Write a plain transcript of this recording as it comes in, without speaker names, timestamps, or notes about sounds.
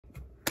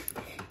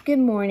Good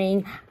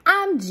morning.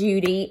 I'm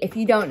Judy. If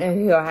you don't know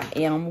who I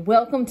am,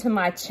 welcome to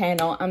my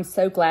channel. I'm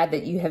so glad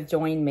that you have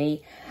joined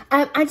me.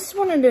 I just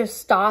wanted to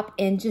stop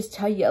and just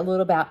tell you a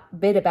little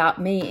bit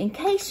about me in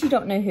case you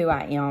don't know who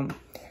I am.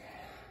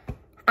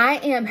 I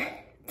am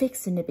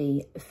fixing to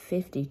be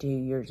 52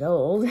 years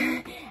old,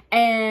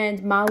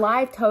 and my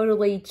life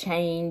totally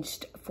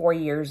changed 4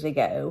 years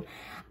ago.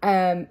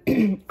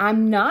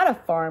 I'm not a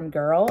farm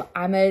girl.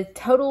 I'm a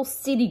total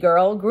city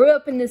girl. Grew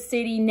up in the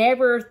city,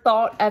 never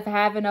thought of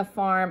having a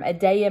farm a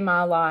day in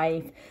my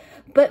life.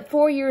 But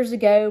 4 years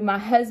ago, my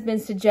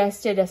husband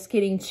suggested us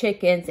getting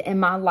chickens,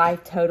 and my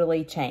life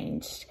totally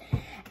changed.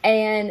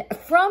 And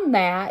from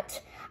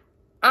that,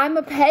 I'm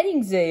a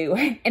petting zoo.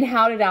 And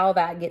how did all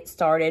that get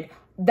started?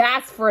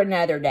 That's for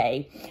another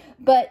day.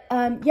 But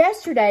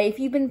yesterday, if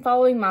you've been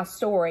following my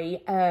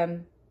story,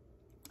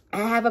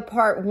 I have a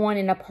part 1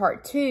 and a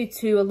part 2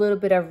 to a little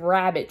bit of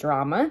rabbit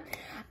drama.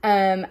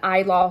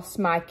 I lost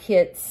my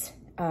kits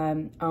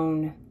on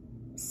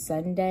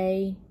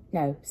Monday.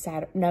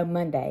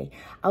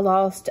 I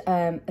lost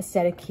a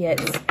set of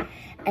kits.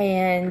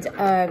 And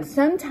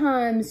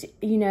sometimes,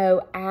 you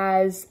know,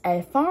 as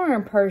a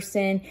farm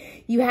person,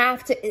 you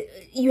have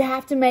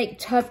to make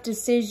tough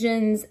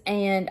decisions,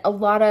 and a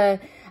lot of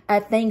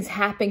things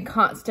happen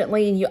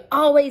constantly, and you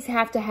always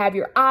have to have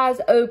your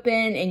eyes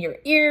open and your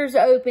ears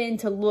open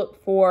to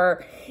look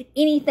for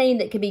anything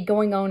that could be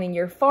going on in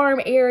your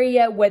farm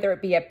area, whether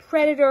it be a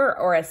predator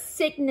or a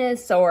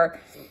sickness or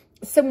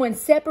someone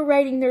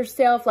separating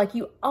themselves. Like,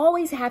 you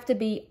always have to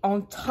be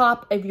on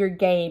top of your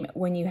game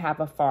when you have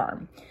a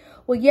farm.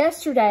 Well,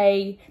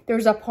 yesterday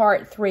there's a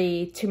part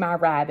 3 to my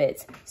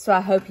rabbits, so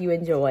I hope you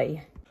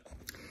enjoy.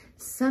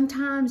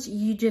 Sometimes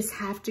you just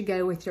have to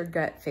go with your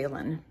gut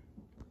feeling.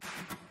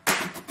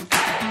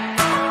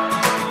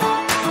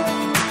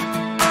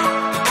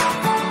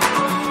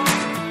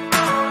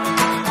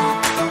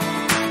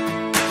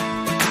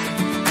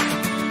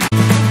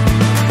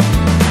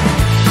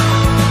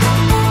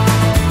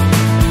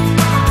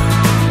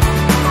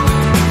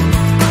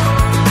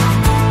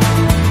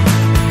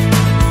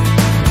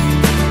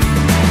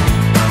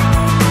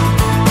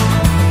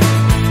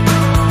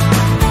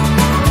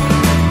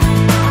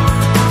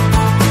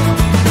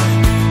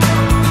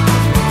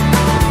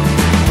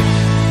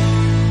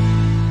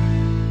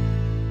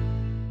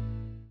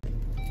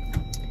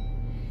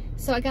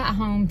 So I got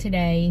home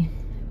today,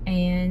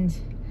 and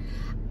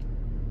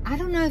I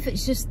don't know if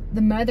it's just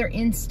the mother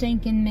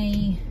instinct in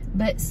me,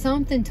 but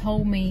something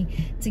told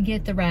me to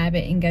get the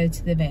rabbit and go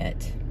to the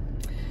vet.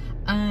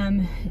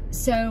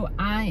 So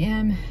I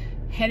am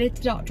headed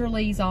to Dr.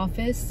 Lee's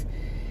office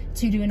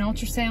to do an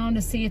ultrasound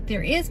to see if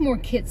there is more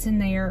kits in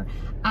there.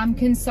 I'm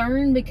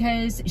concerned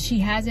because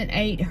she hasn't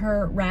ate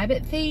her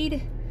rabbit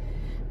feed,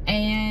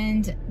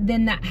 and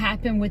then that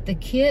happened with the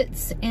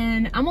kits.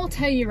 And I'm gonna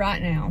tell you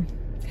right now,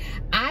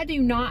 I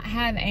do not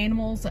have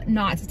animals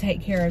not to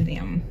take care of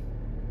them.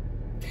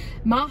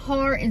 My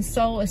heart and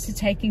soul is to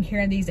taking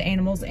care of these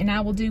animals, and I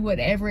will do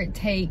whatever it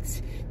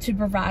takes to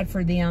provide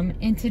for them.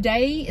 And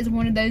today is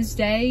one of those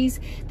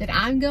days that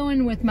I'm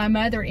going with my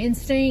mother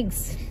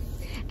instincts,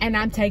 and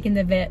I'm taking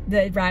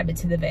the rabbit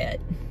to the vet.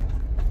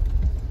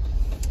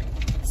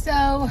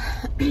 So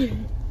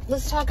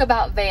let's talk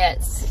about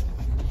vets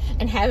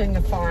and having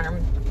a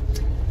farm.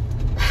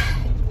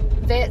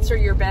 Vets are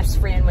your best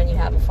friend when you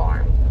have a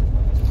farm.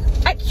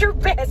 That's your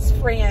best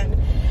friend,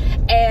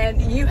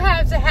 and you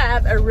have to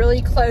have a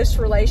really close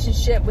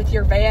relationship with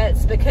your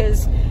vets,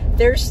 because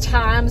there's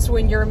times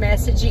when you're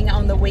messaging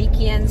on the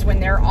weekends when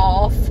they're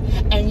off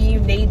and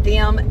you need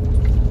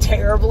them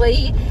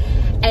terribly,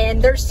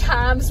 and there's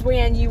times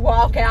when you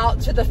walk out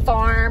to the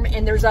farm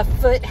and there's a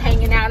foot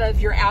hanging out of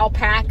your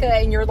alpaca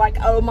and you're like,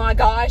 oh my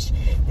gosh,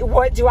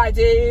 what do I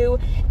do?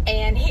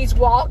 And he's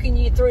walking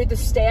you through the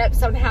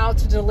steps on how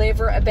to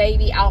deliver a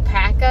baby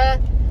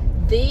alpaca.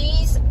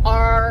 These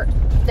are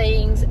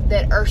things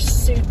that are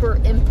super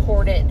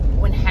important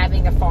when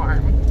having a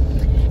farm.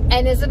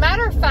 And as a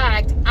matter of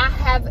fact, I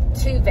have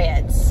 2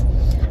 vets.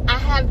 I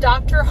have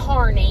Dr.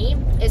 Harney,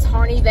 is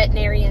Harney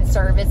Veterinarian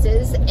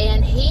Services,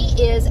 and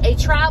he is a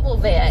travel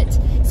vet.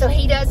 So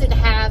he doesn't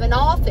have an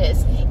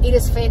office. It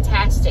is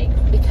fantastic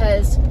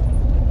because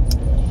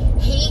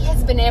he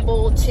has been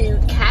able to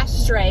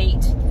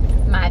castrate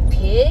my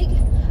pig,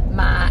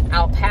 my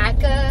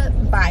alpaca,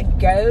 my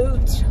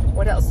goat,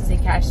 what else does he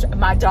castrate?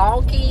 My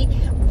donkey,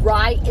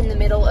 right in the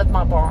middle of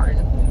my barn.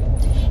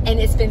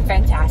 And it's been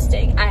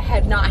fantastic. I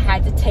have not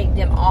had to take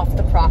them off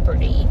the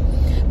property.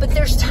 But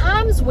there's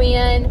times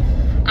when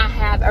I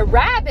have a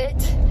rabbit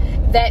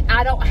that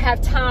I don't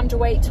have time to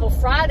wait till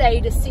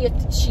Friday to see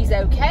if she's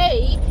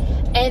okay,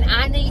 and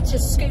I need to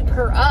scoop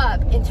her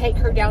up and take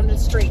her down the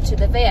street to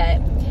the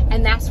vet.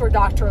 And that's where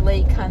Dr.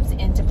 Lee comes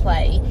into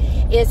play,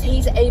 is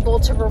he's able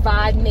to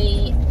provide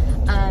me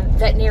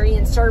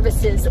veterinarian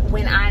services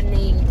when I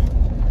need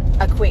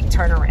a quick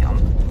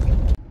turnaround.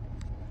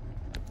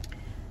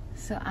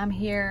 So I'm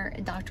here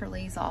at Dr.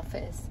 Lee's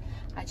office.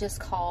 I just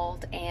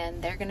called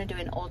and they're gonna do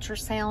an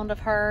ultrasound of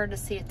her to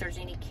see if there's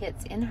any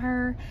kits in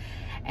her,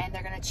 and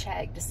they're gonna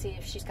check to see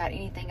if she's got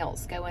anything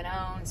else going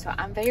on. So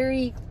I'm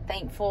very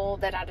thankful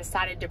that I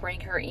decided to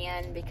bring her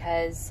in,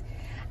 because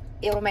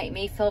it'll make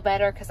me feel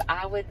better, because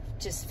I would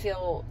just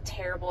feel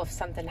terrible if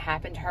something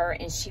happened to her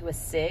and she was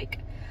sick.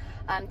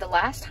 The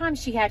last time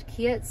she had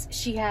kits,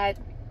 she had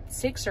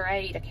 6 or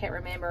 8, I can't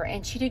remember,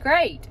 and she did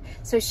great.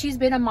 So she's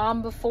been a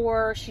mom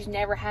before. She's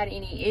never had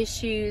any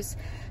issues.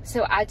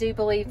 So I do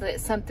believe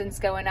that something's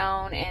going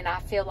on, and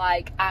I feel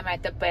like I'm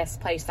at the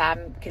best place I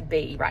could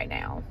be right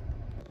now.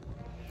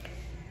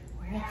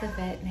 We're at the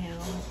vet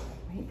now,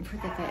 waiting for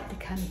the vet to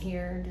come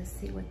here to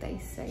see what they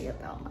say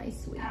about my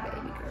sweet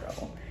baby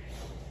girl.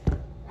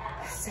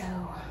 So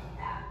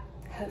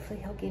hopefully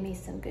he'll give me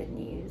some good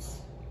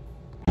news.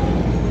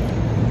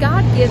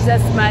 God gives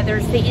us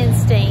mothers the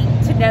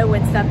instinct to know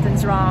when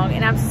something's wrong,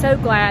 and I'm so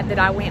glad that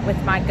I went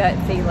with my gut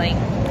feeling.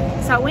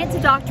 So I went to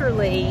Dr.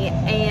 Lee,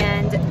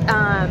 and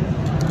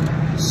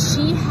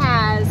she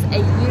has a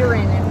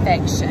uterine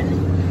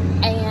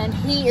infection, and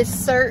he is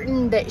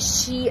certain that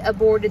she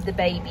aborted the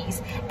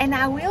babies. And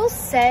I will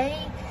say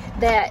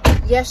that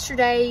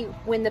yesterday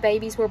when the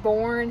babies were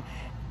born,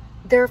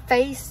 their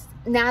face,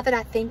 now that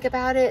I think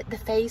about it, the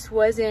face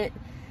wasn't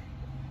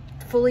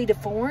fully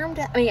deformed.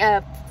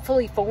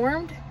 Fully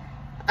formed.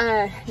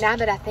 Now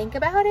that I think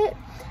about it.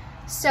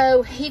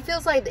 So he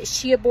feels like that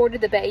she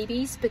aborted the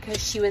babies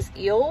because she was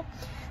ill.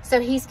 So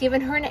he's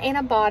given her an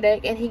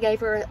antibiotic, and he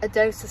gave her a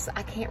dose of,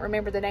 I can't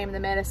remember the name of the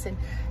medicine,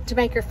 to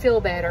make her feel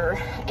better.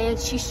 And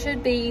she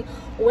should be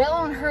well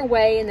on her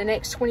way in the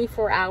next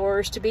 24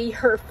 hours to be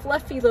her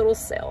fluffy little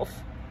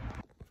self.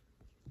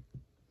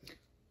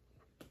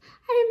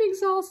 I am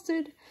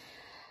exhausted.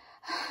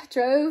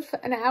 Drove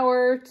an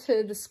hour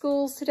to the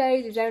schools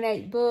today to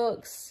donate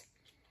books.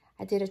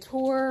 I did a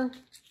tour.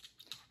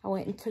 I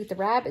went and took the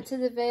rabbit to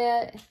the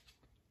vet,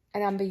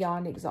 and I'm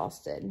beyond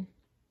exhausted.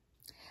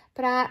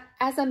 But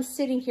as I'm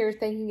sitting here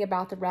thinking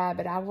about the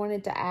rabbit, I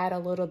wanted to add a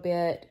little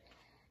bit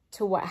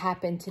to what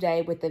happened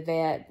today with the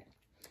vet.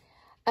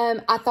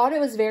 I thought it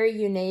was very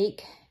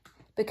unique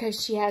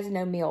because she has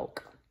no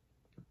milk.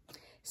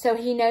 So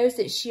he knows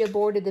that she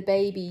aborted the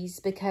babies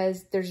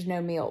because there's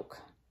no milk.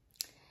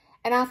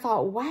 And I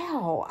thought,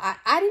 wow,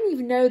 I didn't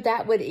even know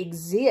that would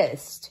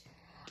exist.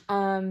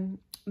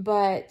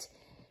 But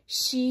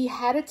she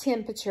had a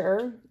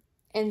temperature,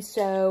 and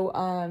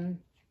so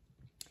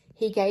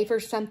he gave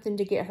her something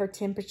to get her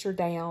temperature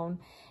down.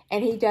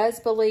 And he does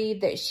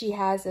believe that she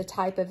has a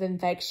type of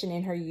infection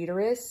in her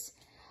uterus.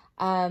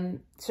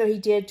 So he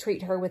did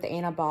treat her with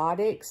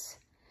antibiotics,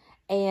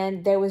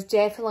 and there was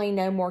definitely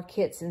no more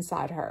kits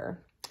inside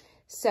her.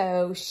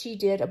 So she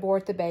did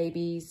abort the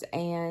babies,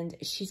 and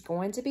she's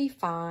going to be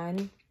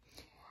fine.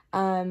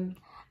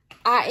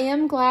 I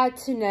am glad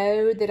to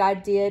know that I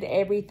did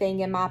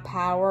everything in my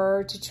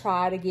power to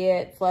try to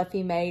get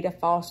Fluffy May to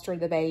foster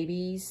the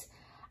babies.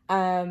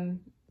 I'm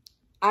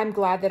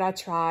glad that I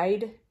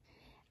tried.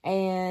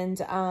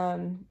 And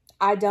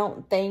I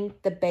don't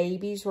think the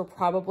babies were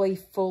probably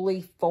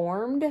fully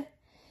formed,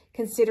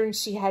 considering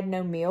she had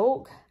no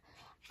milk.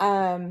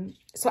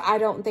 So I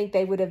don't think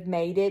they would have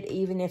made it,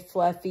 even if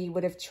Fluffy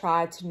would have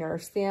tried to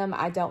nurse them.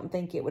 I don't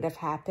think it would have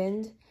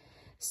happened.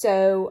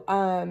 So,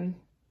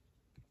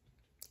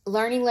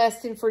 learning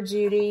lesson for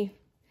Judy.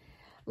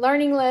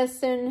 Learning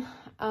lesson.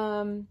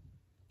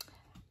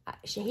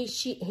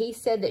 He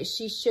said that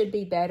she should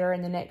be better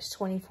in the next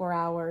 24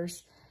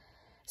 hours.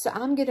 So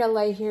I'm going to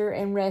lay here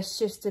and rest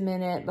just a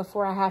minute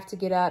before I have to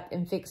get up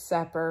and fix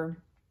supper.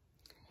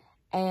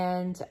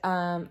 And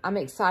I'm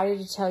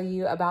excited to tell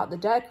you about the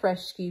duck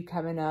rescue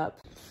coming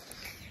up.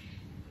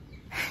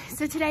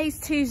 So today's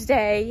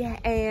Tuesday,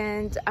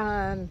 and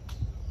I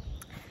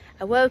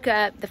woke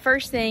up. The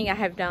first thing I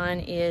have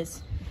done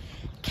is,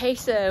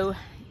 Queso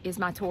is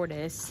my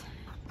tortoise.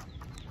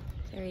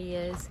 There he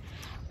is.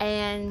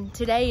 And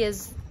today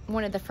is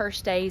one of the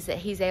first days that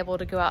he's able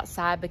to go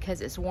outside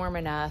because it's warm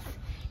enough.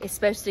 It's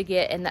supposed to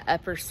get in the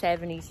upper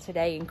 70s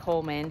today in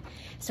Coleman.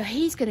 So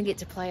he's going to get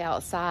to play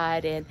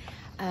outside. And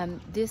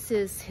this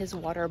is his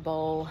water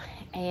bowl.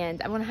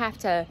 And I'm going to have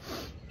to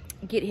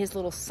get his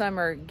little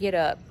summer get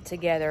up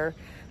together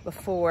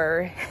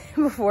before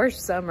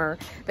summer.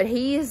 But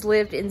he has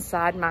lived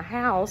inside my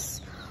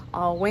house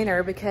all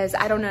winter because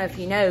I don't know if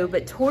you know,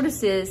 but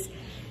tortoises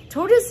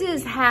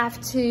have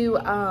to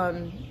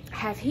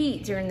have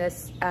heat during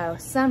this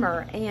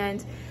summer,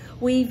 and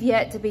we've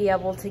yet to be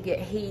able to get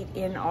heat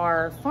in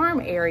our farm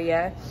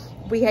area.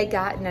 We had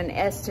gotten an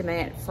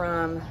estimate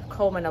from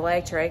Coleman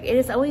Electric. It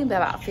is only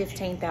about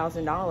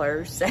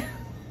 $15,000. So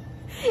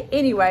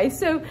anyway,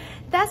 so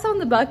that's on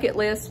the bucket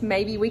list.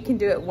 Maybe we can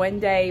do it one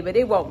day, but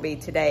it won't be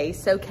today.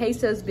 So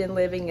Queso's been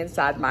living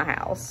inside my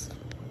house.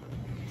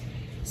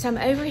 So I'm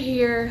over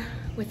here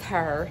with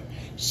her.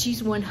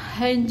 She's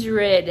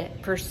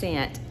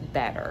 100%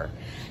 better.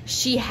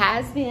 She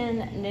has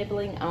been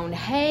nibbling on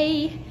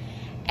hay,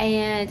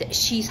 and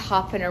she's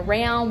hopping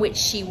around, which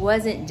she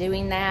wasn't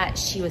doing that.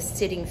 She was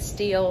sitting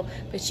still,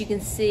 but you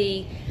can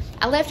see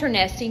I left her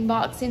nesting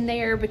box in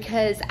there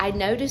because I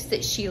noticed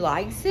that she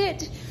likes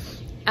it.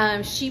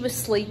 She was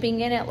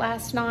sleeping in it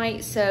last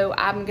night, so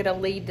I'm gonna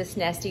leave this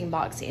nesting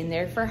box in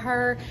there for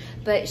her,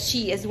 but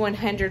she is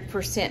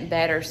 100%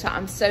 better. So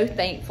I'm so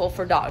thankful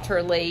for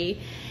Dr. Lee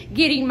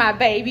getting my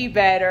baby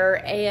better,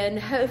 and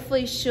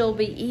hopefully she'll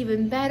be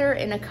even better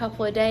in a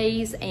couple of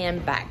days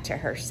and back to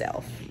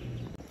herself.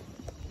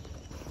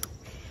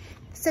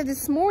 So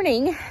this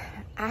morning,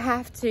 I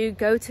have to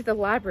go to the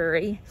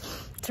library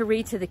to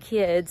read to the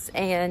kids,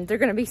 and they're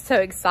gonna be so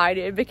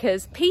excited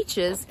because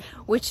Peaches,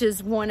 which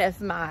is one of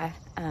my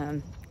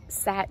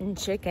satin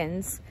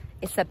chickens,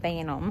 it's a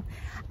Bantam,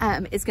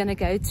 is gonna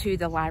go to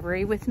the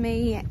library with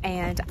me,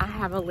 and I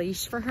have a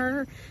leash for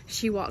her.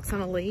 She walks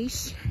on a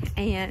leash,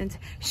 and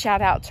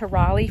shout out to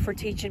Riley for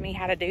teaching me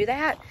how to do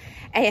that.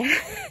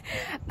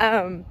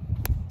 And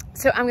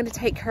so I'm gonna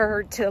take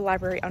her to the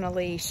library on a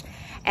leash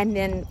and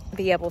then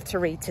be able to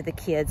read to the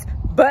kids.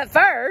 But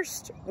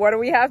first, what do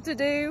we have to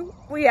do?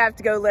 We have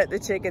to go let the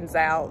chickens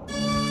out.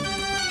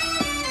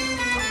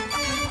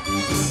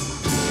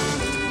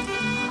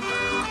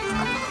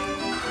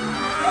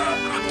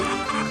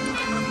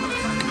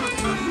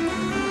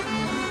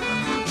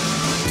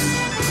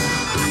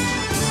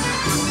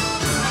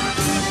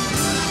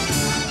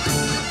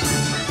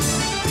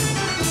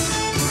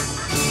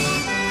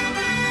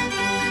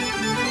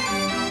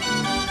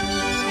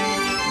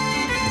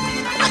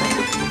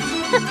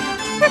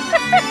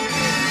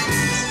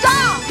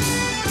 Stop!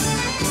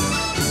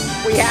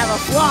 We have a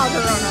flogger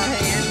on our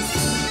hands.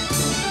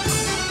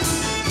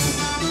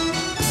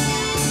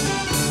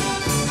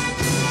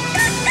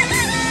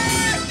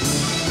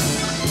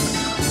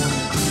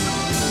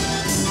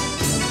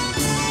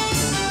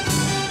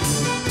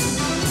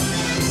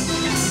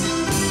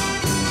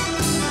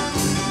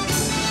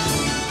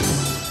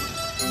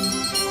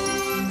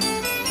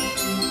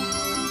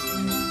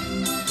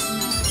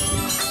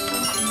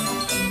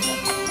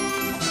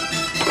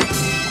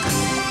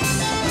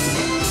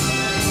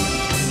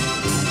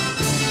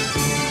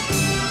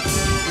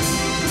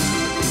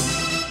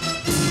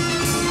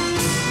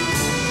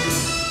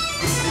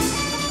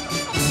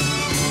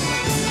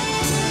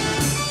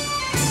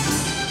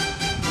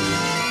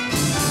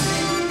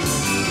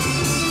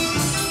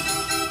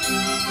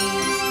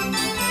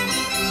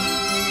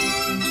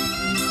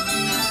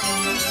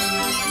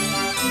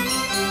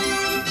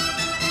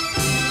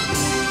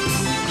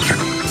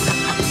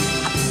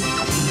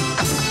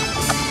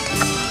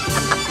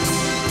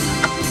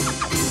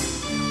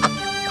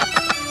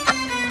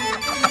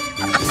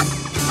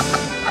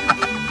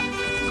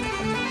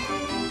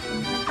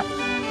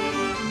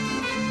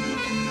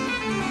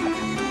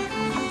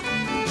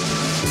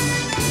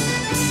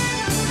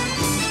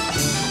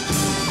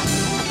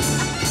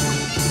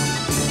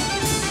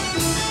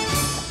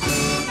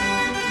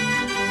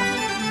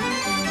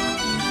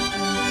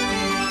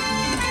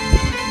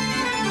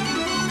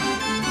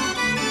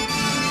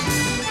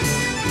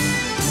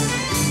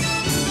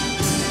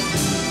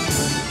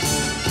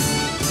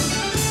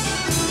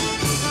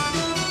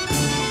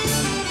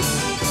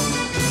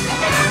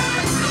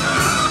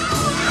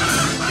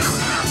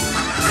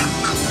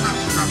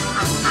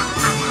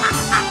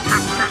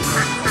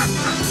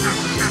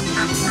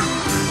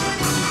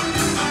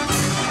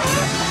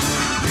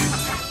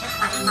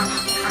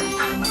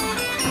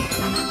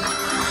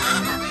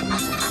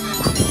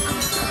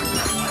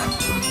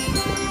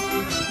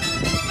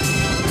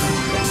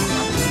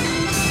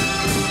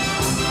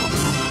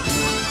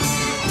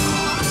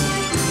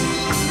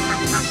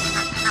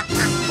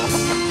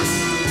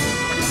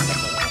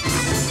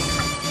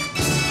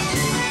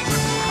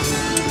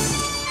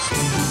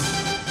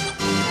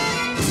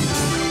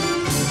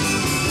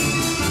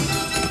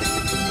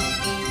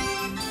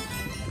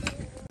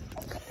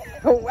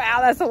 Wow,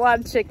 that's a lot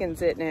of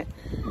chickens, isn't it?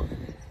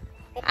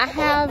 I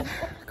have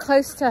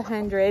close to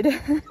 100.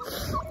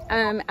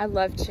 I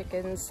love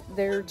chickens.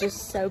 They're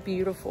just so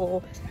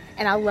beautiful.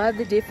 And I love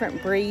the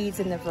different breeds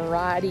and the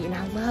variety. And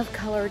I love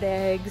colored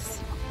eggs.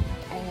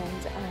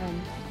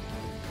 And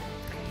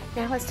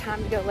now it's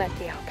time to go let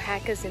the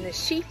alpacas and the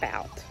sheep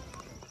out.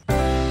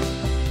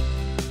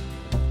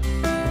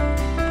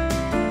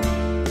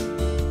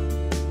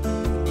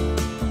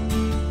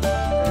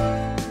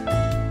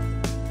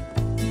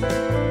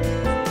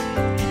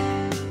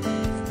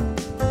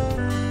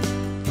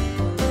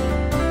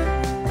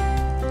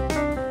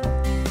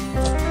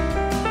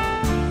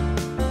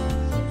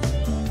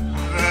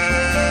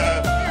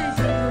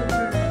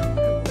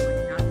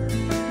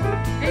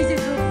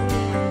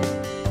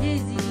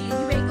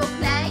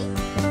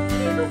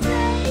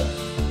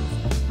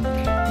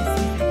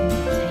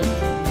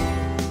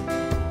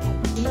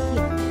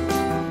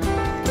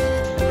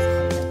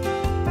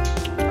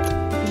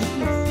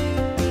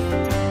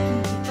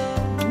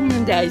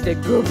 Daddy's a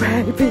good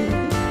baby.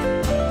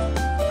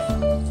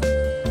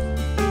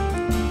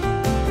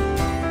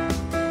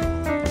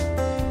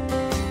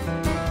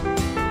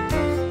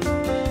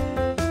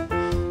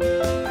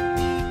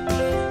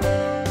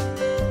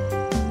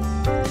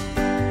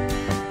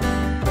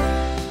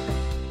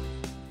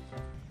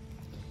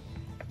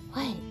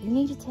 What? You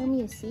need to tell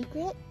me a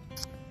secret?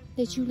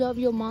 That you love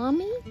your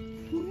mommy?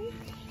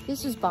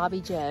 This is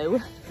Bobby Joe.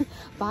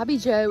 Bobby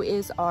Joe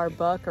is our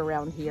buck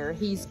around here.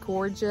 He's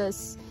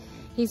gorgeous.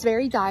 He's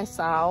very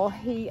docile.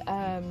 He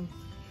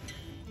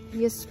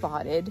is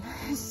spotted,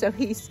 so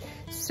he's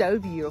so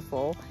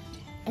beautiful.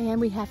 And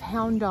we have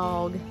Hound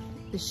Dog,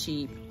 the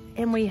sheep.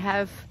 And we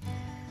have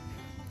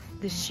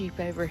the sheep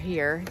over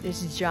here.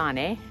 This is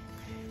Johnny.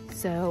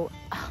 So,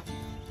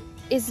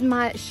 is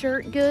my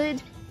shirt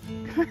good?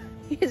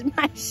 Is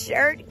my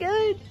shirt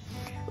good?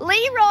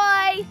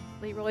 Leroy!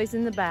 Leroy's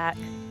in the back.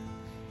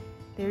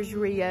 There's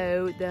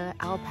Rio, the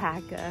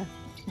alpaca,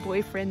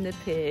 boyfriend, the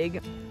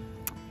pig.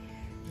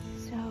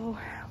 So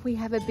we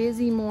have a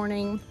busy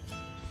morning,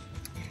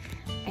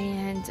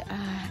 and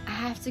I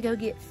have to go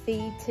get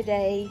feed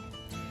today.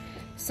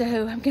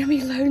 So I'm gonna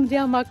be loading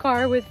down my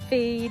car with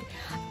feed.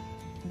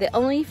 The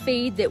only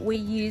feed that we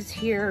use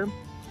here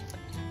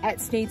at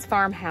Sneed's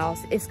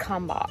Farmhouse is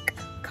Kalmbach.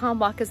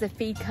 Kalmbach is a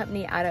feed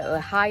company out of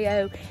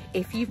Ohio.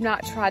 If you've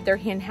not tried their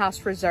hen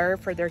house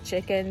reserve for their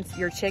chickens,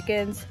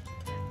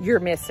 you're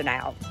missing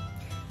out.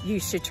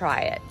 You should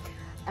try it.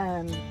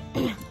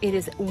 It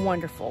is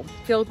wonderful,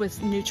 filled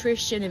with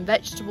nutrition and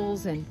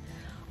vegetables and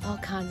all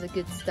kinds of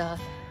good stuff.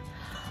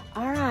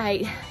 All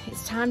right,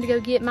 it's time to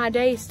go get my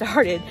day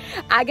started.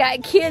 I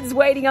got kids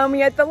waiting on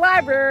me at the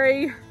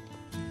library.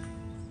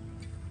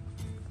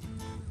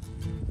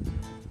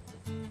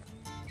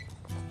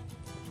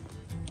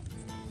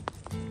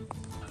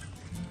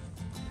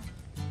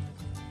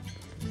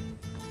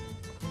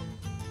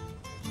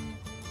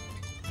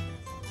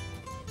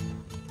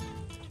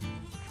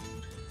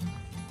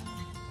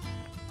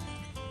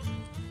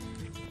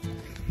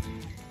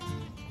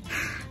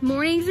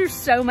 Mornings are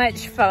so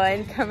much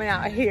fun coming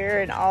out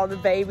here, and all the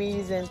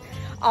babies and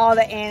all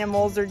the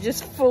animals are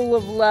just full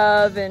of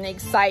love and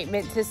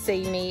excitement to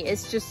see me.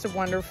 It's just a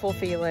wonderful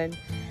feeling.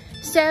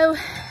 So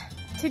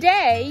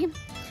today,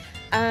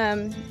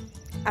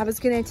 I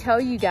was gonna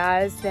tell you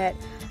guys that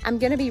I'm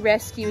gonna be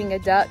rescuing a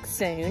duck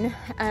soon.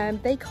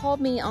 They called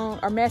me on,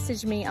 or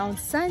messaged me on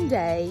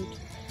Sunday,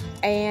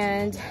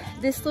 and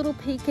this little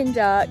Pekin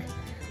duck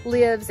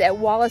lives at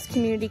Wallace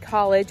Community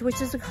College,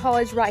 which is a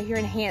college right here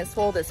in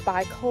Hanceville that's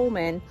by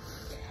Coleman.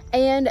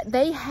 And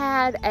they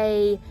had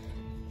a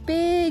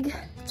big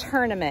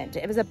tournament.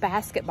 It was a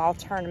basketball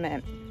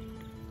tournament.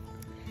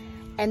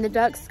 And the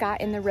ducks got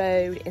in the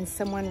road and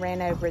someone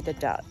ran over the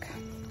duck.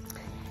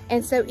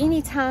 And so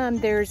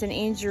anytime there's an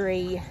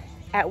injury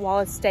at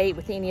Wallace State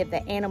with any of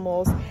the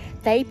animals,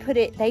 they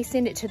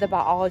send it to the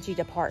biology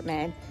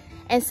department.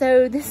 And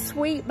so this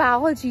sweet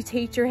biology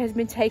teacher has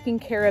been taking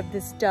care of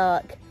this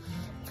duck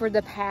for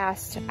the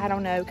past, I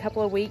don't know,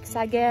 couple of weeks,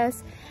 I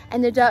guess.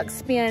 And the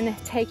duck's been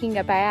taking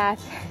a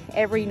bath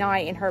every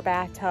night in her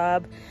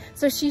bathtub.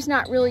 So she's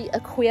not really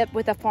equipped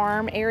with a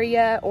farm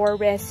area or a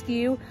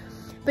rescue,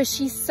 but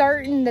she's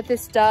certain that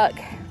this duck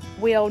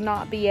will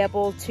not be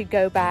able to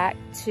go back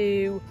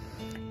to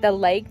the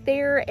lake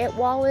there at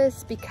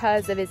Wallace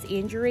because of its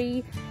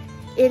injury.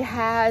 It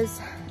has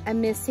a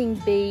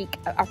missing beak,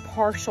 a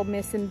partial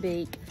missing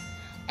beak,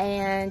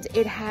 and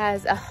it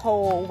has a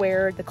hole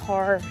where the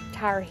car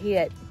tire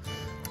hit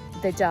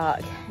the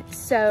duck.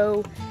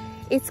 So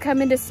it's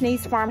coming to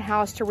Sneed's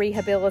Farmhouse to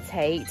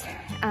rehabilitate.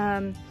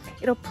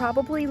 It'll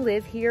probably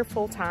live here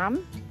full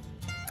time,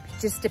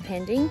 just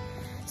depending.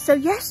 So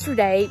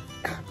yesterday,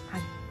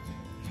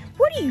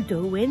 what are you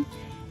doing?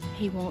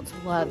 He wants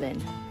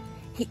loving.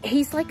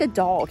 He's like a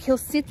dog. He'll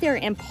sit there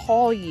and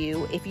paw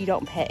you if you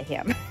don't pet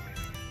him.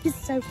 He's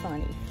so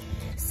funny.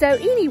 So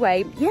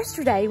anyway,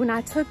 yesterday when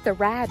I took the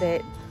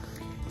rabbit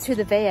to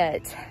the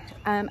vet,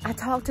 I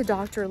talked to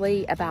Dr.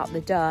 Lee about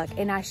the duck,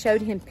 and I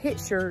showed him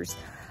pictures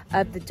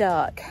of the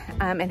duck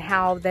and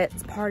how that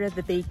part of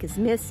the beak is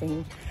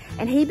missing.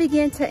 And he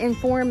began to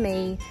inform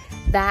me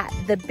that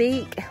the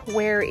beak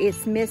where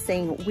it's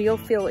missing will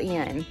fill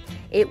in.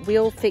 It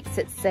will fix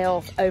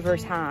itself over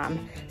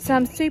time. So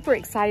I'm super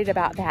excited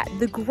about that.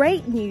 The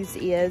great news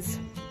is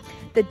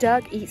the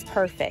duck eats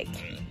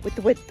perfect with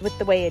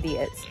the way it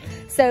is.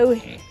 So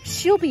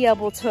she'll be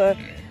able to,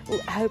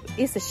 I hope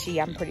it's a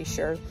she, I'm pretty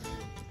sure.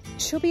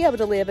 She'll be able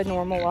to live a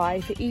normal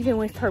life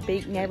even if her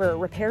beak never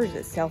repairs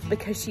itself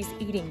because she's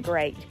eating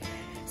great.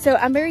 So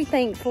I'm very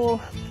thankful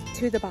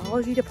to the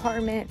biology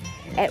department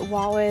at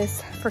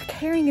Wallace for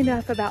caring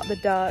enough about the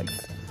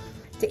ducks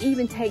to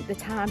even take the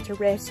time to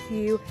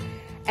rescue.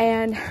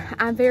 And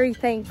I'm very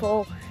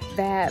thankful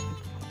that,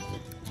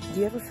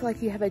 do you ever feel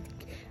like you have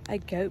a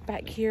goat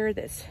back here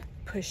that's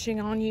pushing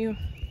on you?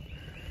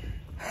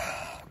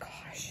 Oh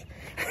gosh,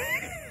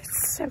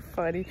 it's so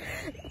funny.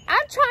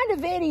 I'm trying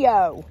to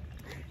video.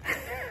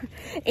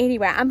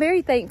 Anyway, I'm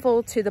very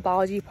thankful to the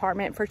biology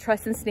department for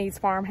trusting Sneed's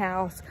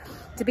Farmhouse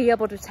to be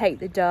able to take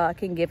the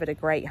duck and give it a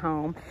great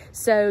home.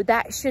 So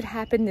that should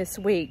happen this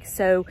week.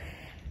 So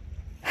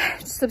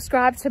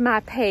subscribe to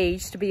my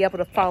page to be able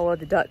to follow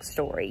the duck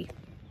story.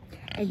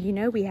 And you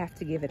know we have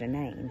to give it a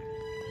name.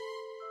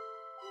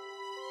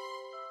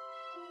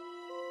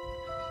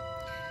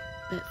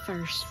 But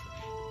first,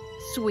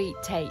 Sweet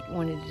Tate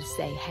wanted to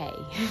say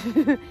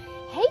hey.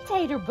 Hey,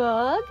 Tater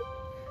Bug.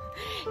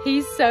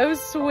 He's so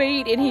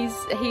sweet, and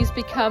he's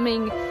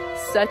becoming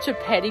such a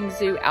petting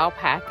zoo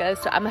alpaca.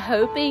 So I'm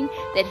hoping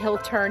that he'll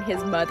turn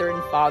his mother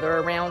and father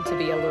around to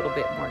be a little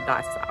bit more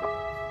docile.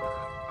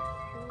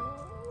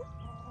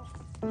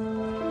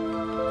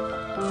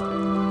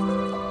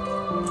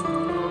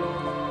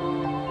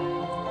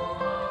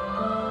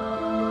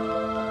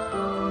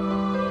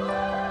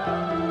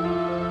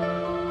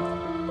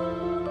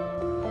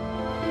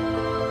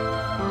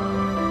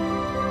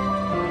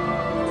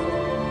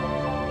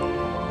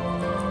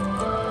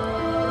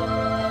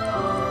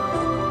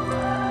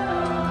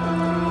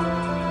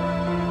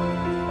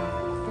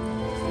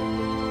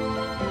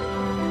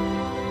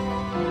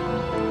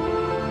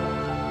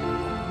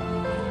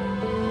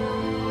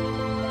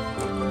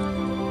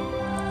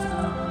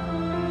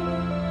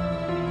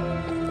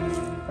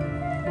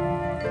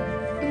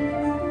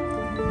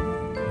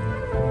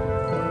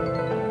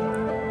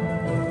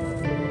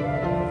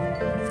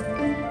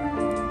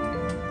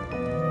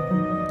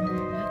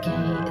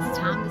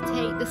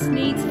 The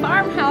Sneed's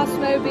farmhouse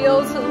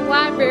mobile to the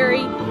library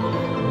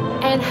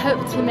and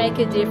hope to make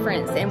a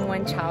difference in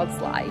one child's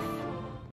life.